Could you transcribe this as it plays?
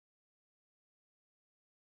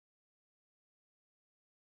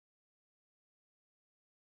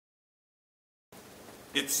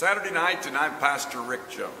It's Saturday night and I'm Pastor Rick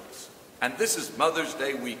Jones, and this is Mother's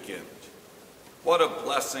Day weekend. What a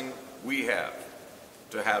blessing we have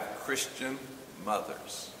to have Christian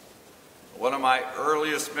mothers. One of my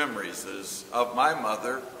earliest memories is of my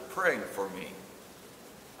mother praying for me.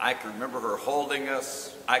 I can remember her holding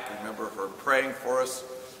us. I can remember her praying for us.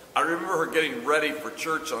 I remember her getting ready for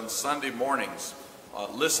church on Sunday mornings,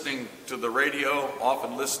 listening to the radio,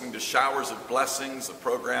 often listening to Showers of Blessings, a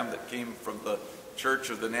program that came from the Church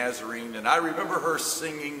of the Nazarene. And I remember her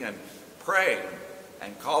singing and praying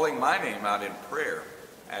and calling my name out in prayer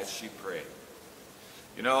as she prayed.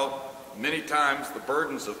 You know, many times the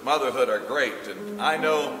burdens of motherhood are great, and I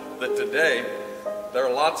know that today there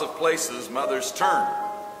are lots of places mothers turn.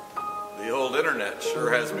 The old internet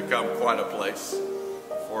sure has become quite a place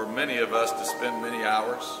for many of us to spend many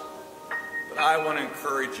hours. But I want to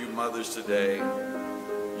encourage you mothers today,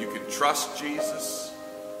 you can trust Jesus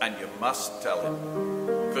and you must tell him,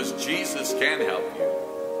 because Jesus can help you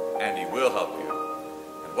and he will help you.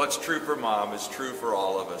 And what's true for Mom is true for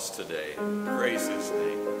all of us today. Praise his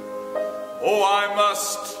name. Oh, I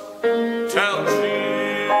must tell Jesus.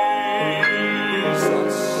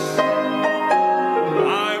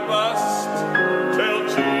 I must tell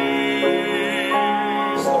Jesus.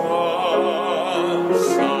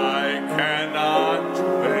 I cannot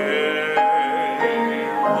bear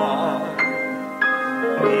my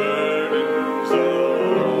burdens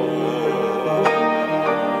alone.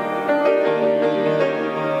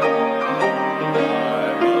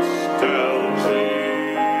 I must tell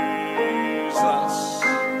Jesus.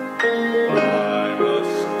 I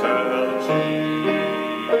must tell Jesus.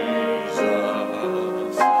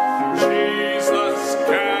 Jesus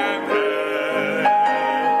can help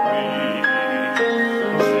me.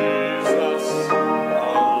 Jesus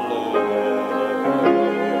alone.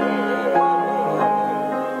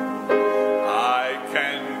 I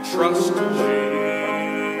can trust Jesus.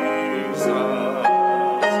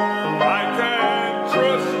 I can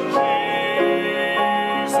trust Jesus.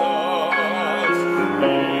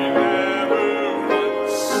 He never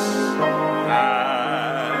once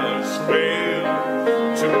has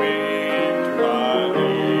failed to meet my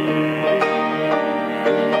need.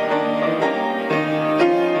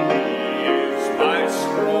 He is my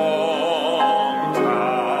strong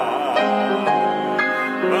tower,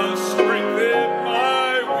 the strength in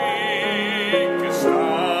my weakest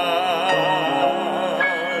hour.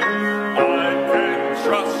 I can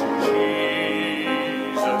trust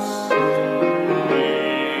Jesus. He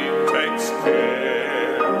takes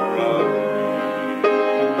care of me.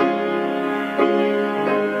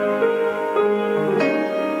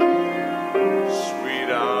 Sweet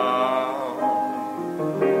hour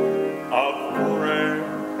of prayer,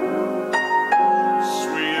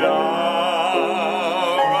 sweet hour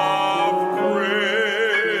of prayer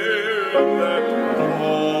that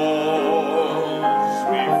calls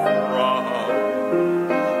me from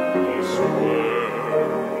this world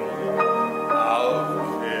of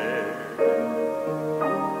care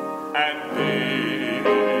and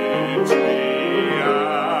bids me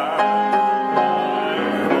at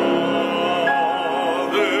my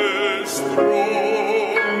Father's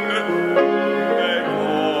throne, make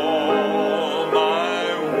all my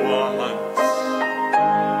wants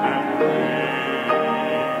and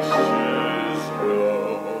wishes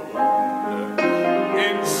known.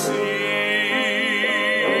 In seasons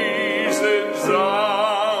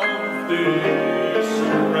of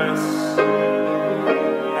distress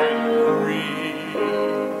and grief,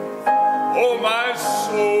 oh, my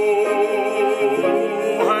soul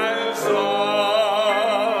has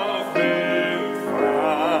often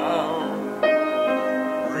found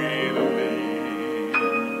relief,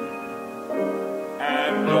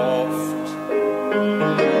 and oft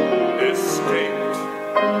escaped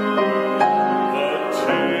the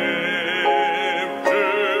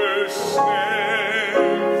tempter's snare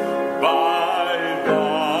by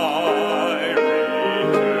thy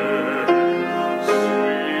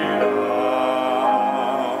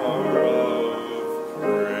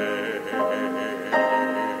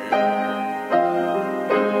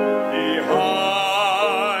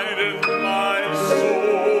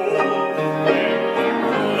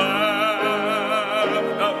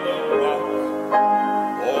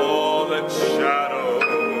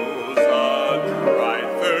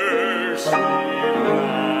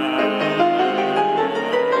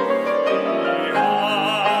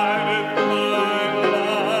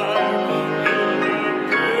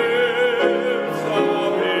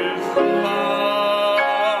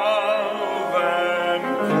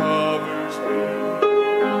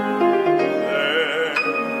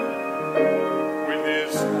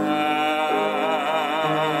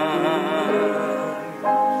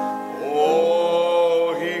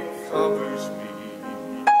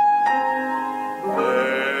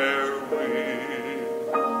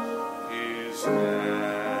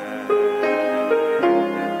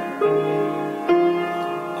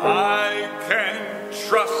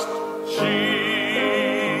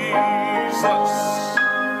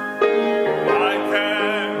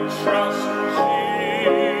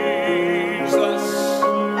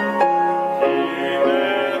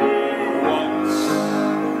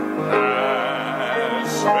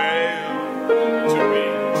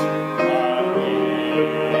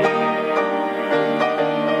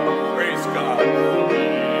Praise God. He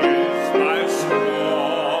is my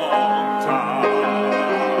strong tower,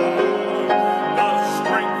 the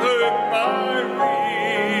strength of my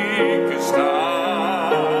weakest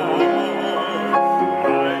hour.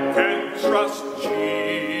 I can trust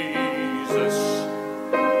Jesus.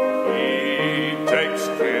 He takes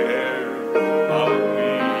care of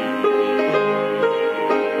me.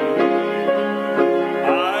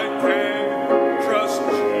 I can trust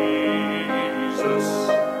Jesus.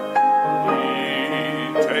 He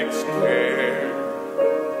takes care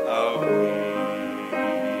of me.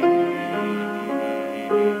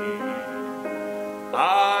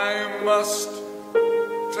 I must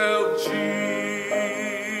tell Jesus.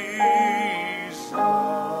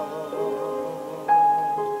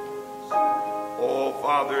 Oh,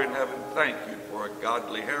 Father in heaven, thank you for a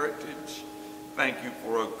godly heritage. Thank you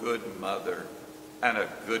for a good mother and a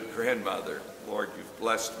good grandmother. Lord, you've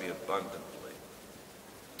blessed me abundantly.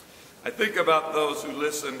 I think about those who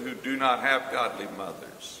listen who do not have godly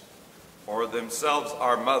mothers, or themselves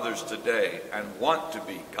are mothers today and want to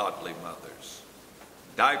be godly mothers.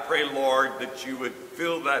 And I pray, Lord, that you would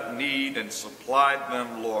fill that need and supply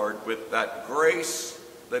them, Lord, with that grace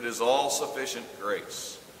that is all sufficient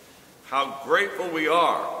grace. How grateful we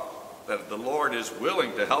are that the Lord is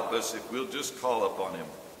willing to help us if we'll just call upon him.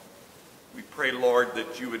 We pray, Lord,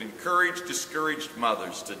 that you would encourage discouraged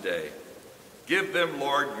mothers today. Give them,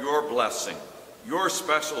 Lord, your blessing, your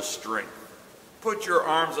special strength. Put your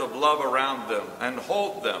arms of love around them and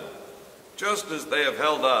hold them. Just as they have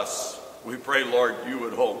held us, we pray, Lord, you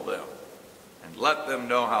would hold them and let them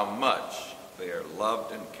know how much they are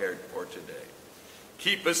loved and cared for today.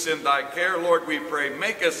 Keep us in thy care, Lord, we pray.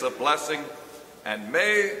 Make us a blessing, and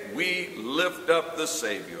may we lift up the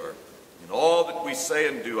Savior in all that we say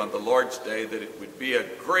and do on the Lord's day, that it would be a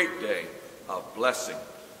great day of blessing,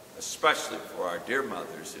 especially for our dear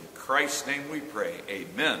mothers. In Christ's name we pray,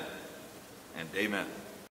 amen and amen.